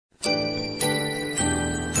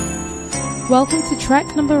Welcome to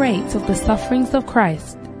track number 8 of the Sufferings of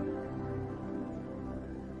Christ.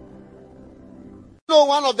 No,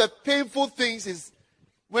 one of the painful things is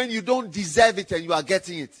when you don't deserve it and you are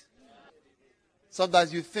getting it.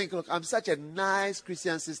 Sometimes you think, look, I'm such a nice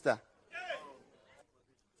Christian sister,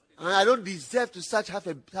 and I don't deserve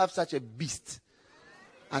to have such a beast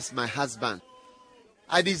as my husband.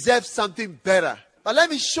 I deserve something better. But let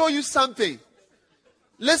me show you something.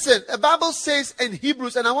 Listen, the Bible says in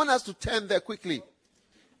Hebrews, and I want us to turn there quickly.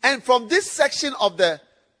 And from this section of the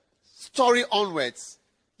story onwards,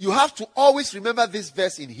 you have to always remember this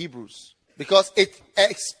verse in Hebrews, because it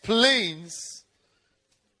explains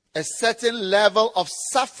a certain level of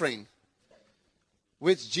suffering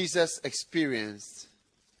which Jesus experienced.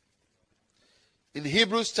 In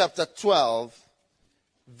Hebrews chapter 12,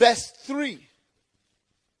 verse 3.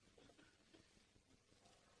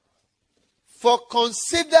 For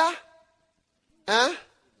consider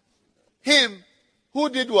him who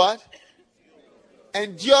did what?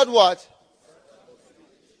 Endured what?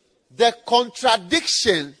 The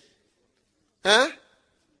contradiction.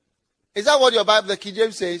 Is that what your Bible, the King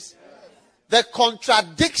James says? The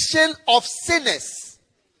contradiction of sinners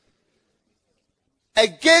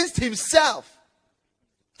against himself.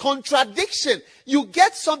 Contradiction. You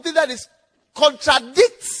get something that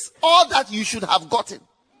contradicts all that you should have gotten.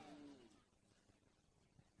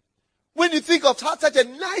 When you think of how such a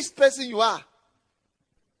nice person you are,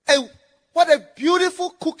 and what a beautiful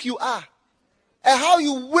cook you are, and how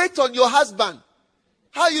you wait on your husband,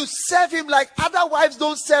 how you serve him like other wives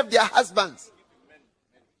don't serve their husbands.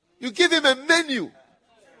 You give him a menu.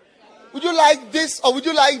 Would you like this, or would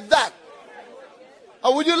you like that?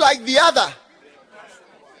 Or would you like the other?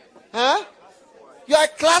 You are a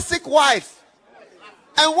classic wife.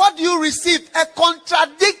 And what do you receive? A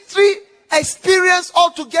contradictory experience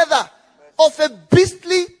altogether of a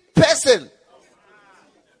beastly person.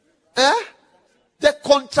 The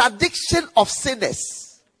contradiction of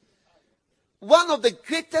sinners. One of the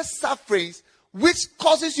greatest sufferings which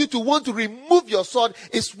causes you to want to remove your sword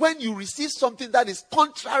is when you receive something that is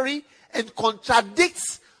contrary and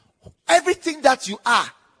contradicts everything that you are.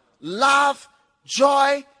 Love,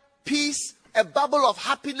 joy, peace, a bubble of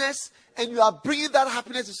happiness, and you are bringing that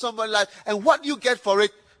happiness to somebody's life. And what do you get for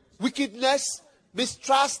it? Wickedness,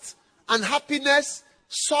 mistrust, unhappiness,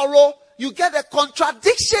 sorrow. You get a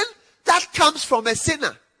contradiction that comes from a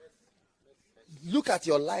sinner. Look at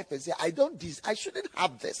your life and say, I shouldn't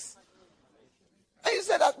have this. And you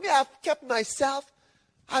said that I've kept myself.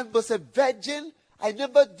 I was a virgin. I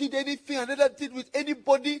never did anything. I never did with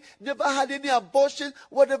anybody. Never had any abortion.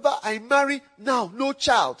 Whatever. I marry. Now, no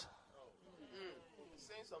child.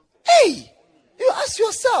 Hey! You ask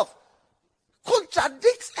yourself.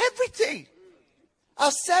 Contradicts everything.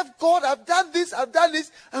 I've served God. I've done this.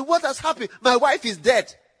 And what has happened? My wife is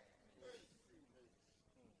dead.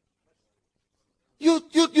 You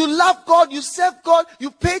love God, you serve God,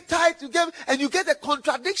 you pay tithe, and you get a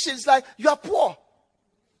contradiction. It's like you are poor.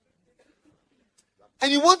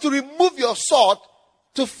 And you want to remove your sword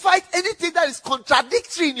to fight anything that is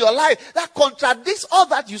contradictory in your life, that contradicts all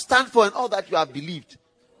that you stand for and all that you have believed.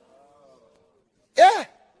 Yeah.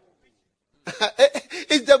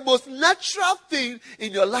 It's the most natural thing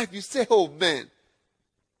in your life. You say, oh man,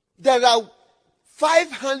 there are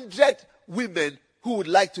 500 women who would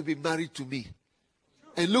like to be married to me.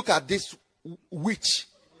 And look at this witch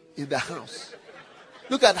in the house.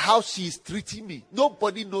 Look at how she is treating me.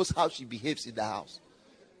 Nobody knows how she behaves in the house.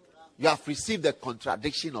 You have received the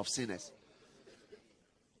contradiction of sinners.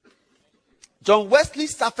 John Wesley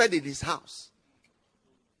suffered in his house.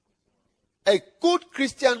 A good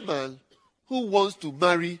Christian man who wants to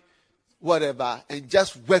marry whatever and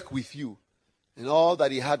just work with you. And all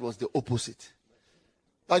that he had was the opposite.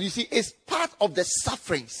 But you see, it's part of the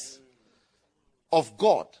sufferings of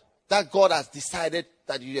God that God has decided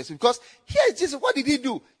that you receive. Because here Jesus, what did he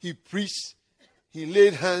do? He preached, he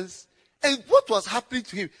laid hands, and what was happening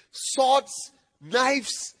to him? Swords,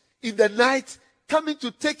 knives in the night coming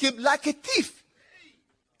to take him like a thief.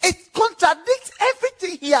 It contradicts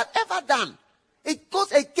everything he had ever done. It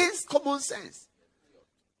goes against common sense.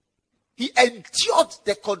 He endured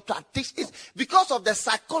the contradiction because of the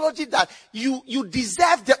psychology that you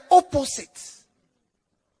deserve the opposite.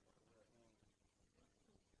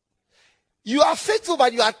 You are faithful,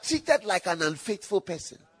 but you are treated like an unfaithful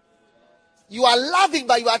person. You are loving,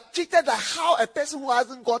 but you are treated like how a person who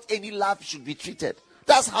hasn't got any love should be treated.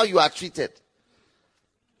 That's how you are treated.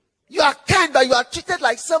 You are kind, but you are treated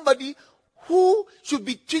like somebody who should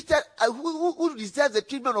be treated, who deserves the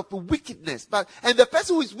treatment of wickedness. And the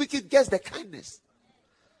person who is wicked gets the kindness.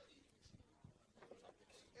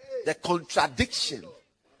 The contradiction.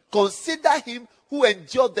 Consider him who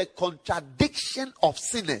endured the contradiction of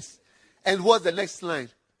sinners. And what's the next line?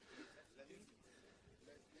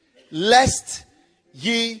 Lest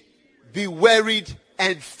ye be wearied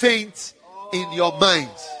and faint in your mind.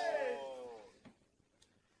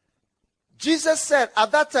 Jesus said,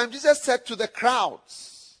 at that time, Jesus said to the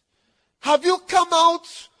crowds, have you come out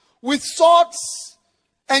with swords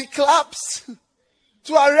and clubs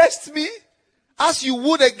to arrest me as you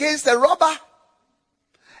would against a robber?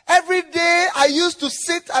 Every day I used to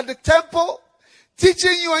sit at the temple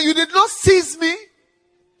teaching you and you did not seize me. You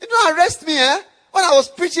did not arrest me, when I was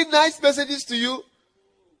preaching nice messages to you.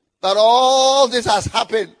 But all this has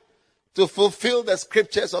happened to fulfill the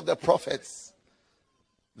scriptures of the prophets.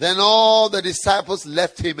 Then all the disciples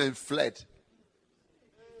left him and fled.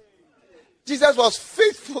 Jesus was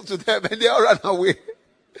faithful to them and they all ran away.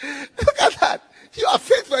 Look at that. You are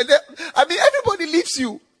faithful. Everybody leaves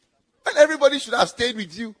you. And everybody should have stayed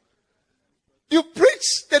with you. You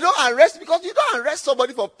preach, they don't arrest, because you don't arrest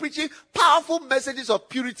somebody for preaching powerful messages of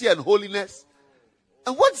purity and holiness.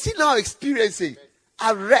 And what's he now experiencing?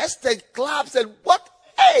 Arrest and claps and what?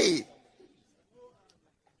 Hey!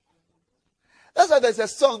 That's why there's a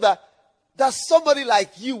song that somebody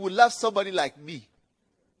like you will love somebody like me.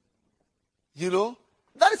 You know?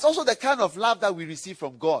 That is also the kind of love that we receive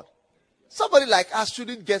from God. Somebody like us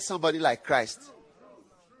shouldn't get somebody like Christ.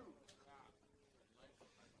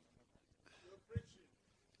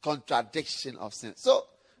 Contradiction of sin. So,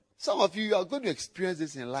 some of you are going to experience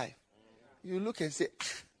this in life. You look and say,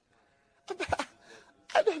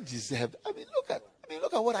 I don't deserve.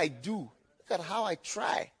 Look at what I do. Look at how I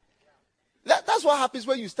try. That's what happens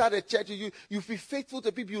when you start a church. You be faithful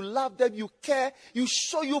to people. You love them. You care. You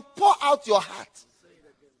pour out your heart.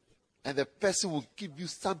 And the person will give you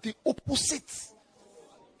something opposite.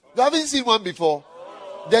 You haven't seen one before.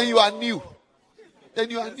 Then you are new.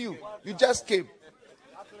 You just came.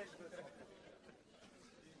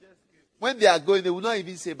 When they are going, they will not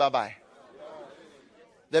even say bye-bye.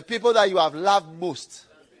 The people that you have loved most,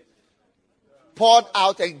 poured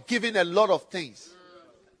out and given a lot of things.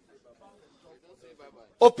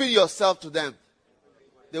 Open yourself to them.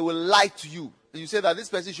 They will lie to you. And you say that this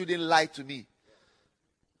person shouldn't lie to me.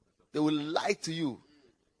 They will lie to you.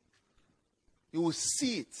 You will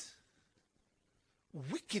see it.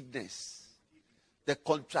 Wickedness. The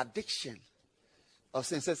contradiction of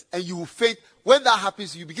senses. And you will faint. When that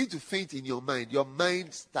happens, you begin to faint in your mind. Your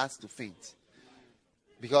mind starts to faint.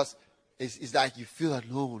 Because it's like you feel that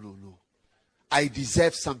no. I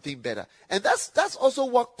deserve something better. And that's also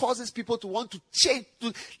what causes people to want to change.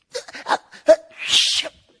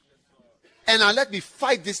 And now let me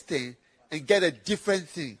fight this thing and get a different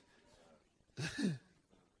thing.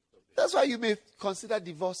 That's why you may consider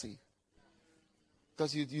divorcing.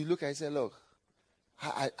 Because you look and say, look,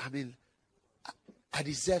 I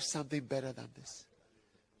deserve something better than this.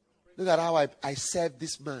 Look at how I serve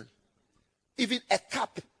this man. Even a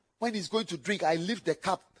cup, when he's going to drink, I lift the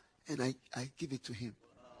cup and I give it to him.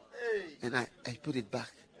 And I put it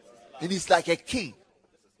back. And he's like a king.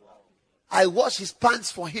 I wash his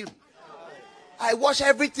pants for him. I wash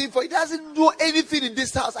everything for him. He doesn't do anything in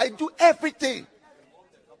this house. I do everything.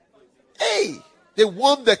 Hey, they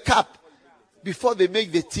warm the cup before they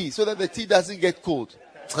make the tea so that the tea doesn't get cold.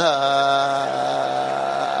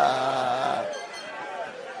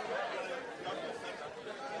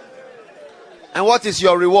 And what is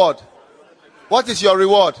your reward? What is your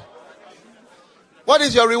reward? What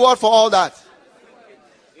is your reward for all that?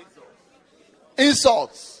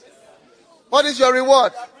 Insults. What is your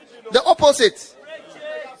reward? The opposite.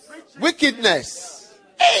 Wickedness.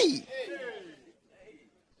 Hey!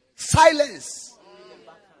 Silence.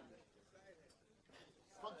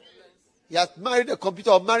 You have married a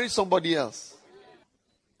computer or married somebody else.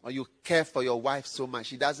 Or you care for your wife so much.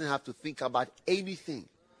 She doesn't have to think about anything.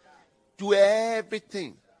 Do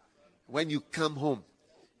everything. When you come home,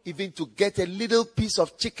 even to get a little piece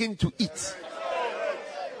of chicken to eat.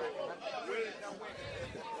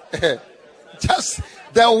 Just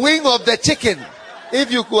the wing of the chicken.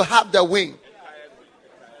 If you could have the wing.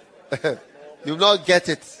 You will not get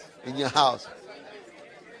it in your house.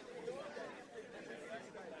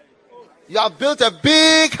 You have built a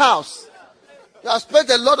big house. You have spent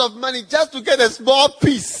a lot of money just to get a small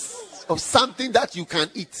piece of something that you can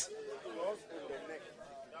eat.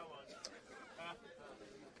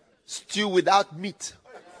 Stew without meat.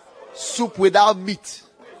 Soup without meat.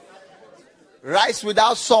 Rice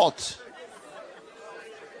without salt.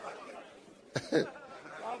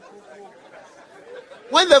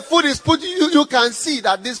 When the food is put, you can see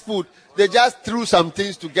that this food, they just threw some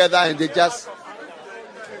things together and they just...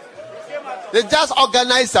 They just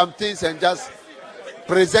organized some things and just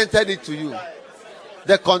presented it to you.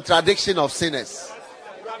 The contradiction of sinners.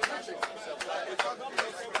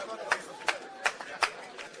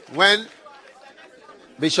 When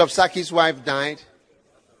Bishop Saki's wife died,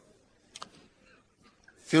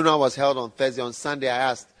 funeral was held on Thursday. On Sunday, I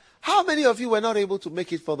asked, how many of you were not able to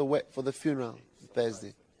make it for the funeral on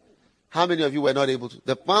Thursday? How many of you were not able to?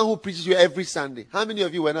 The one who preaches you every Sunday. How many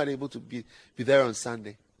of you were not able to be there on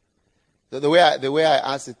Sunday? The way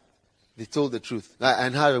I asked it, they told the truth.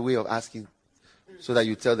 And had a way of asking so that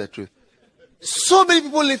you tell the truth. So many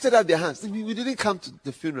people lifted up their hands. We didn't come to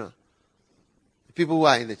the funeral. The people who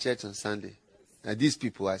are in the church on Sunday. And these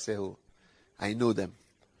people, I say, oh, I know them.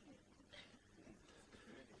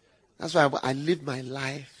 That's why I live my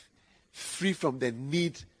life free from the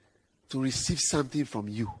need to receive something from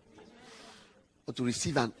you. Or to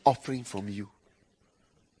receive an offering from you.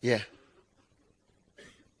 Yeah.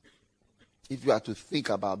 If you are to think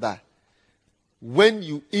about that. When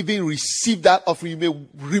you even receive that offering, you may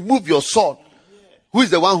remove your sword. Who is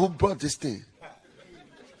the one who brought this thing?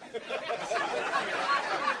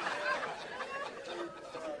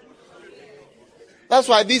 That's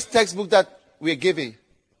why this textbook that we're giving,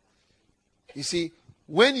 you see,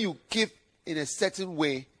 when you give in a certain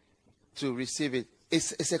way to receive it,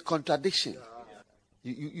 it's a contradiction.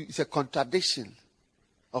 It's a contradiction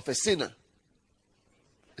of a sinner.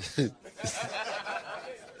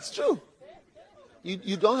 It's true.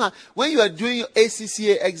 You don't have, when you are doing your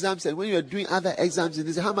ACCA exams and when you are doing other exams,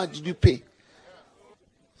 they say, how much did you pay?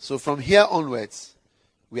 So from here onwards,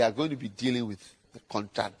 we are going to be dealing with the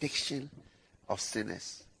contradiction of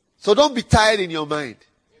sinners. So don't be tired in your mind.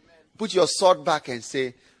 Put your sword back and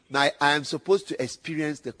say, now I am supposed to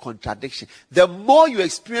experience the contradiction. The more you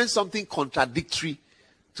experience something contradictory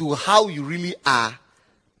to how you really are,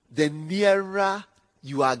 the nearer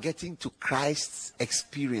you are getting to Christ's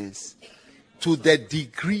experience. To the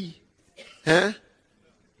degree,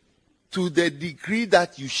 to the degree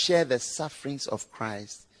that you share the sufferings of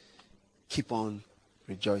Christ, keep on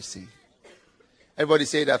rejoicing. Everybody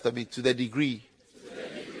say it after me. To the degree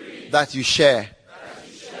that you share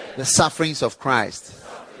the sufferings of Christ,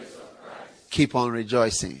 keep on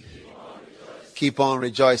rejoicing. Keep on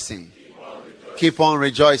rejoicing. Keep on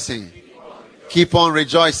rejoicing. Keep on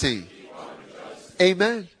rejoicing.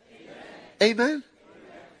 Amen. Amen.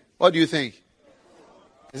 What do you think?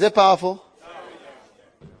 Is it powerful?